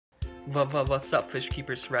What's up, fish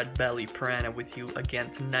keepers? Red Belly Piranha with you again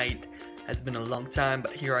tonight. It's been a long time,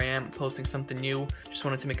 but here I am posting something new. Just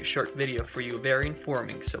wanted to make a short video for you, very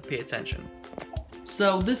informing, so pay attention.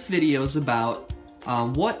 So this video is about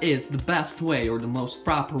what is the best way or the most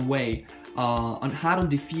proper way on how to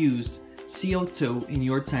diffuse CO2 in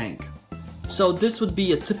your tank. So this would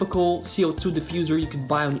be a typical CO2 diffuser you could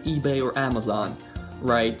buy on eBay or Amazon,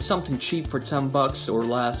 right? Something cheap for 10 bucks or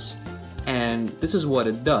less, and this is what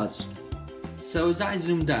it does. So as I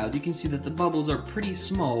zoomed out, you can see that the bubbles are pretty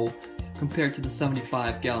small compared to the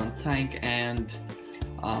 75-gallon tank, and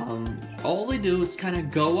all they do is kind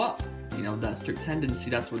of go up. You know, that's their tendency,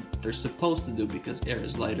 that's what they're supposed to do because air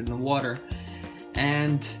is lighter than water.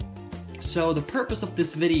 And so the purpose of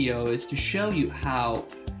this video is to show you how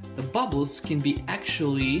the bubbles can be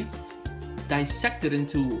actually dissected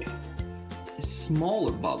into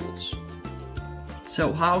smaller bubbles.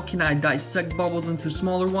 So how can I dissect bubbles into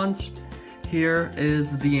smaller ones? Here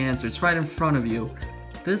is the answer. It's right in front of you.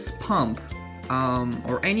 This pump,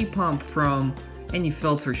 or any pump from any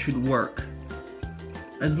filter should work,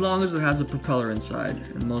 as long as it has a propeller inside,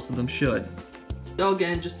 and most of them should. So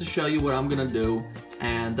again, just to show you what I'm gonna do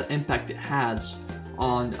and the impact it has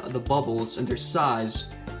on the bubbles and their size,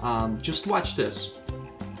 just watch this.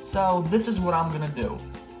 So this is what I'm gonna do.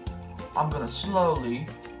 I'm gonna slowly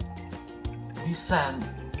descend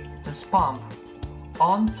this pump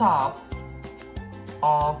on top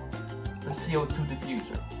of the CO2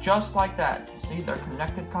 diffuser. Just like that. You see, they're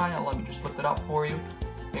connected kind of. Let me just lift it up for you.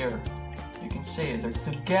 Here, you can see it. They're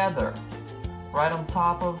together right on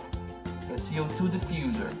top of the CO2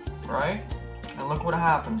 diffuser, right? And look what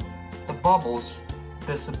happened. The bubbles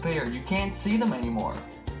disappeared. You can't see them anymore.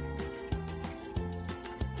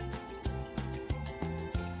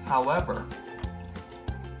 However,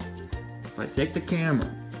 if I take the camera,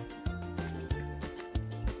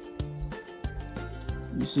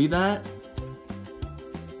 you see that?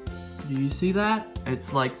 Do you see that?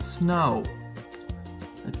 It's like snow.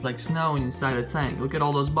 It's like snow inside a tank. Look at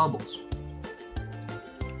all those bubbles.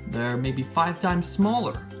 They're maybe 5 times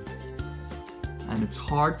smaller. And it's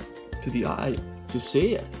hard to the eye to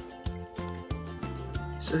see it.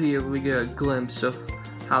 So here we get a glimpse of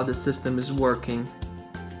how the system is working.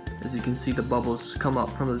 As you can see, the bubbles come up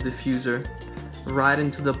from the diffuser right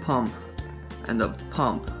into the pump, and the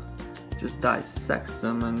pump just dissects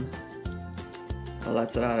them and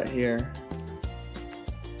lets it out of here.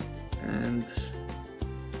 And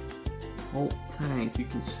the whole tank, you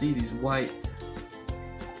can see these white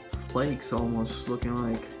flakes almost looking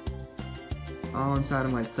like all inside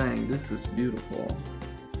of my tank. This is beautiful.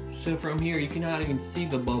 So from here, you cannot even see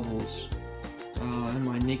the bubbles. In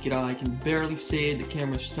my naked eye, I can barely see it. The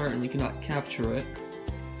camera certainly cannot capture it.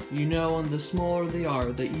 You know, and the smaller they are,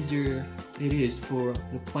 the easier it is for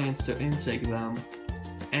the plants to intake them.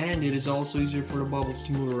 And it is also easier for the bubbles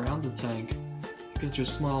to move around the tank because they're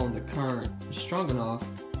small and the current is strong enough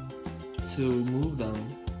to move them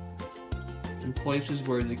in places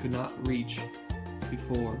where they could not reach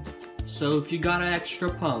before. So if you got an extra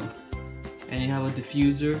pump and you have a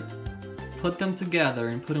diffuser, put them together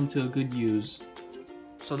and put them to a good use.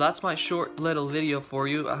 So that's my short little video for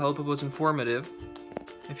you. I hope it was informative.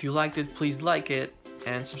 If you liked it, please like it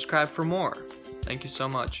and subscribe for more. Thank you so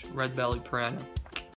much. Red Belly Piranha.